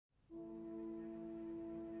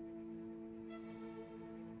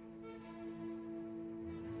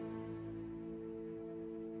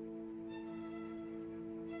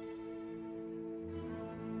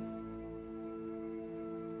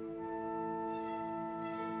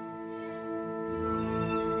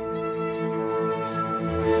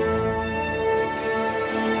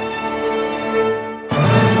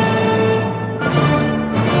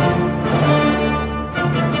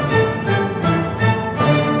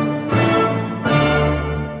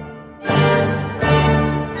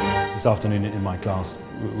This afternoon in my class,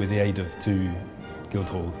 with the aid of two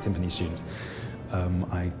Guildhall Timpani students,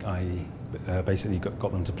 I basically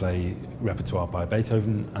got them to play repertoire by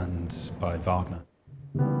Beethoven and by Wagner.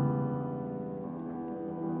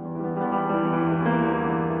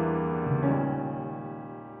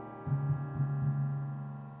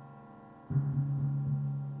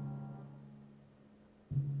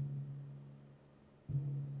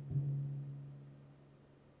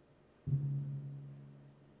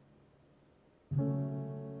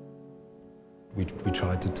 We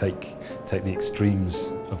tried to take the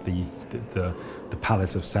extremes of the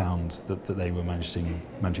palette of sound that they were managing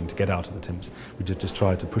to get out of the timps. We just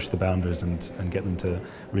tried to push the boundaries and get them to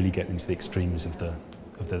really get into the extremes of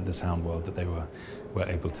the sound world that they were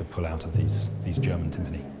able to pull out of these German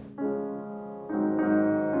timpani.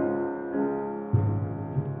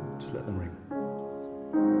 Just let them ring.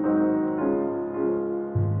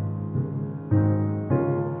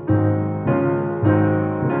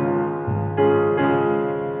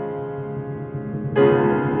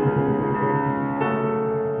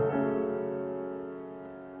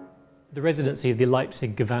 The residency of the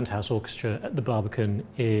Leipzig Gewandhaus Orchestra at the Barbican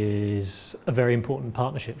is a very important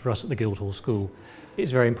partnership for us at the Guildhall School.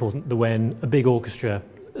 It's very important that when a big orchestra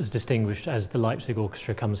as distinguished as the Leipzig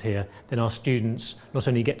Orchestra comes here, then our students not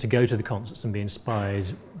only get to go to the concerts and be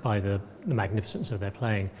inspired by the magnificence of their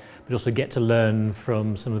playing, but also get to learn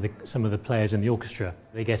from some of the players in the orchestra.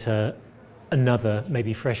 They get another,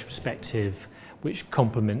 maybe fresh perspective which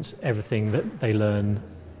complements everything that they learn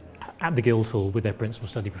at the Guildhall with their principal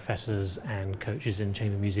study professors and coaches in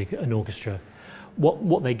chamber music and orchestra.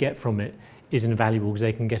 What they get from it is invaluable because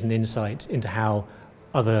they can get an insight into how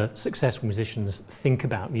other successful musicians think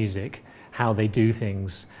about music, how they do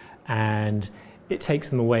things, and it takes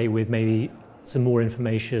them away with maybe some more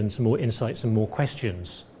information, some more insights, some more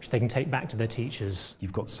questions, which they can take back to their teachers.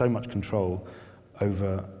 You've got so much control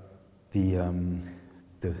over the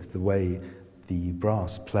way the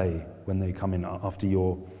brass play when they come in after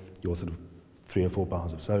your sort of 3 or 4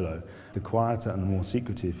 bars of solo. The quieter and the more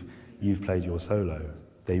secretive you've played your solo,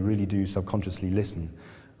 they really do subconsciously listen,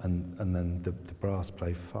 and then the brass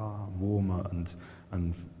play far warmer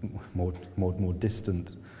and more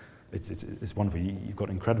distant. It's wonderful. You've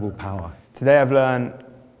got incredible power. Today I've learned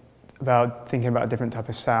about thinking about a different type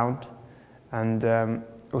of sound, and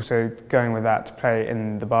also going with that to play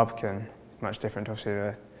in the Barbican. It's much different, obviously,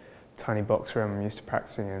 the tiny box room I'm used to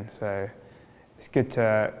practicing in. So it's good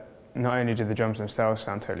to not only do the drums themselves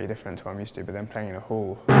sound totally different to what I'm used to, but then playing in a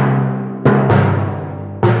hall.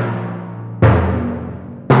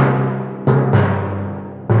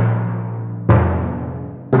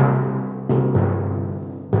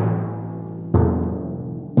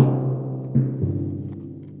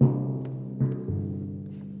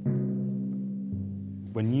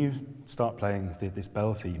 When you start playing this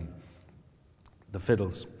bell theme, the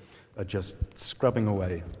fiddles are just scrubbing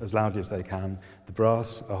away as loudly as they can. The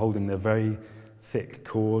brass are holding their very thick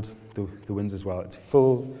chord, the winds as well. It's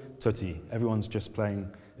full tutti. Everyone's just playing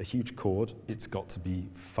a huge chord. It's got to be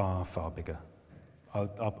far, far bigger.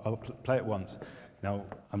 I'll play it once. Now,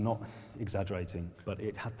 I'm not exaggerating, but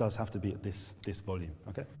it does have to be at this volume,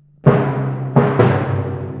 okay?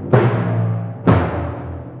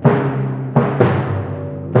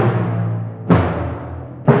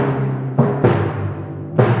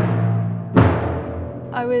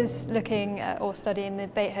 I was looking at or studying the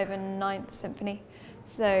Beethoven 9th Symphony,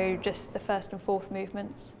 so just the 1st and 4th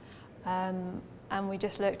movements, and we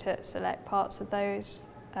just looked at select parts of those,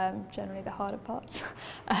 generally the harder parts,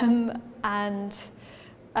 and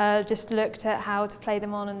just looked at how to play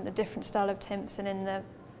them on the different style of timps, and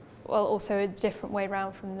also a different way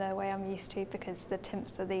round from the way I'm used to, because the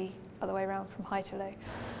timps are the other way round from high to low,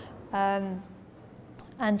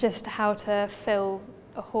 and just how to fill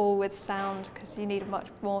a hall with sound, because you need much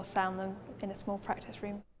more sound than in a small practice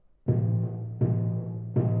room.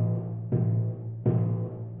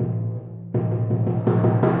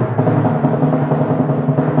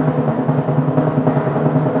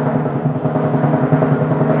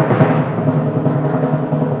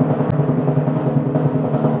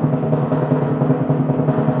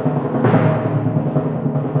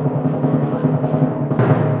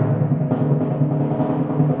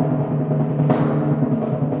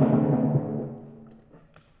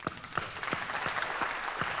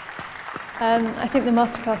 I think the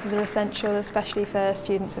masterclasses are essential, especially for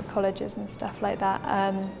students of colleges and stuff like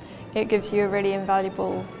that. It gives you a really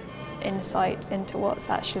invaluable insight into what's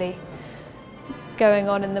actually going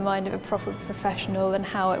on in the mind of a proper professional and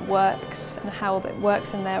how it works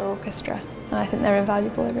in their orchestra. And I think they're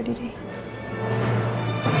invaluable, I really do.